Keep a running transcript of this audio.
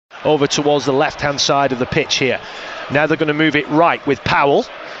over towards the left-hand side of the pitch here. Now they're going to move it right with Powell,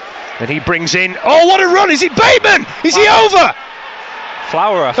 and he brings in, oh, what a run! Is it Bateman? Is he over?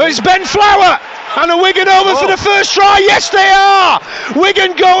 Flower, I think. It's Ben Flower, and are Wigan over for the first try? Yes, they are!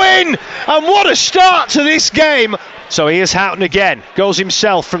 Wigan go in, and what a start to this game. So here's Houghton again, goes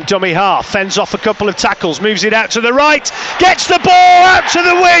himself from dummy half, fends off a couple of tackles, moves it out to the right, gets the ball out to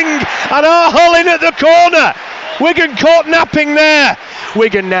the wing, and Hull in at the corner. Wigan caught napping there.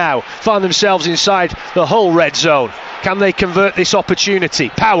 Wigan now find themselves inside the Hull red zone. Can they convert this opportunity?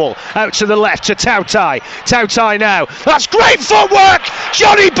 Powell out to the left to Tautai. Tautai now. That's great footwork!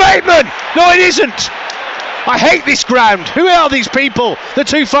 Johnny Bateman! No, it isn't. I hate this ground. Who are these people? They're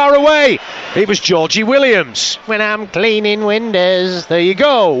too far away. It was Georgie Williams. When I'm cleaning windows. There you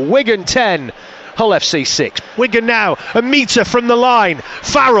go. Wigan 10. Hull FC 6. Wigan now a metre from the line.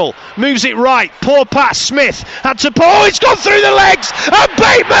 Farrell moves it right. Poor pass. Smith had to pull. Oh, it's gone through the legs. And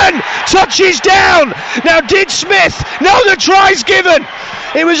Bateman touches down. Now did Smith? No, the try's given.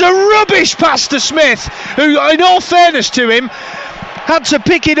 It was a rubbish pass to Smith, who, in all fairness to him, had to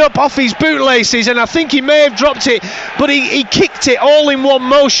pick it up off his bootlaces, and I think he may have dropped it, but he kicked it all in one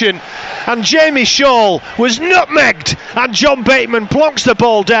motion, and Jamie Shaw was nutmegged, and John Bateman plonks the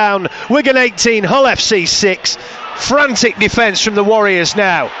ball down. Wigan 18, Hull FC 6. Frantic defence from the Warriors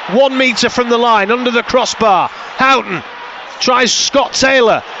now. 1 metre from the line, under the crossbar. Houghton tries Scott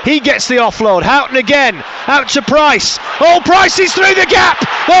Taylor. He gets the offload. Houghton again, out to Price. Oh, Price is through the gap.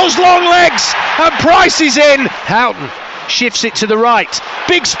 Those long legs, and Price is in. Houghton shifts it to the right.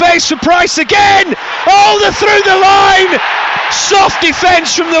 Big space for Price again. Oh, they're through the line. Soft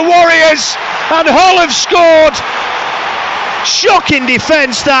defence from the Warriors, and Hull have scored. Shocking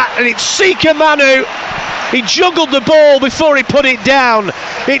defence that, and it's Sika Manu. He juggled the ball before he put it down.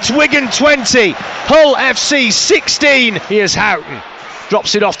 It's Wigan 20, Hull FC 16. Here's Houghton.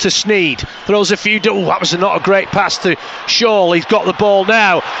 Drops it off to Sneed, throws a few. Oh, that was not a great pass to Shaw. He's got the ball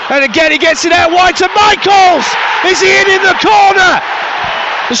now, and again he gets it out wide to Michaels. Is he in the corner?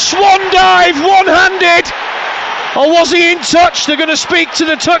 The swan dive, one-handed, or was he in touch? They're going to speak to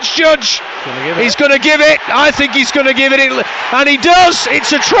the touch judge. He's going to give it. I think he's going to give it, and he does.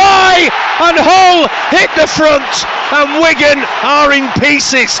 It's a try, and Hull hit the front, and Wigan are in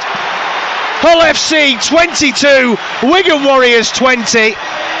pieces. Hull FC 22, Wigan Warriors 20.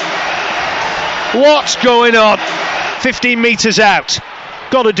 What's going on? 15 metres out.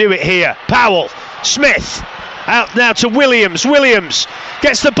 Got to do it here. Powell, Smith, out now to Williams. Williams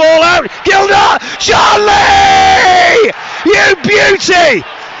gets the ball out. Gildart, Charlie! You beauty!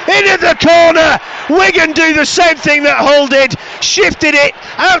 In at the corner. Wigan do the same thing that Hull did, shifted it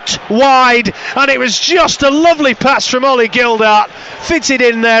out wide, and it was just a lovely pass from Ollie Gildart, fitted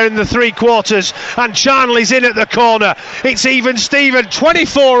in there in the 3 quarters, and Charnley's in at the corner. It's even Steven,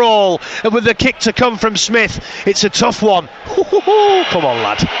 24 all, and with the kick to come from Smith, it's a tough one. Come on,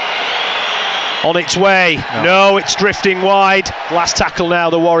 lad. On its way. No, it's drifting wide. Last tackle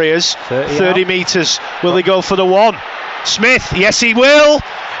now, the Warriors. 30 metres. Will they go for the one? Smith, yes he will.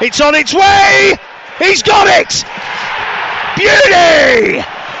 It's on its way. He's got it. Beauty.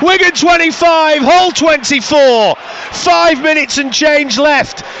 Wigan 25, Hull 24. 5 minutes and change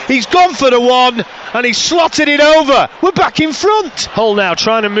left. He's gone for the one, and he's slotted it over. We're back in front. Hull now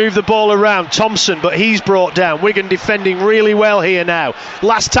trying to move the ball around. Thompson, but he's brought down. Wigan defending really well here now.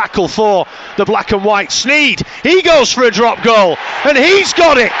 Last tackle for the black and white. Sneed, he goes for a drop goal, and he's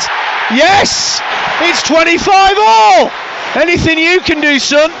got it. Yes, it's 25 all. Anything you can do,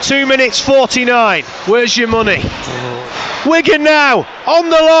 son. 2 minutes 49. Where's your money? Wigan now on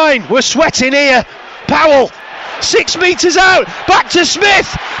the line. We're sweating here. Powell, 6 metres out. Back to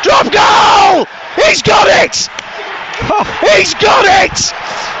Smith. Drop goal. He's got it. He's got it.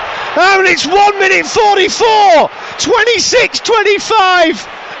 And it's 1 minute 44. 26-25.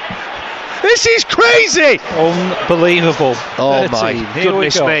 This is crazy. Unbelievable. Oh my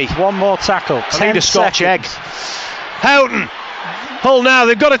goodness me. One more tackle. I need a Scotch egg. Houghton. Hull now,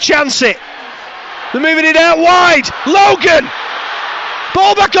 they've got to chance it. They're moving it out wide. Logan.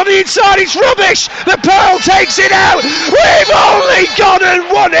 Ball back on the inside. It's rubbish. The Pearl takes it out. We've only gone and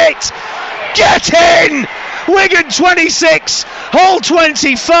won it. Get in. Wigan 26, Hull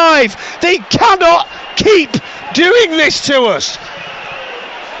 25. They cannot keep doing this to us.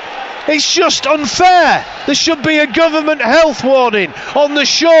 It's just unfair. There should be a government health warning on the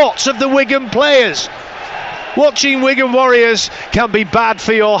shorts of the Wigan players. Watching Wigan Warriors can be bad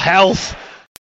for your health.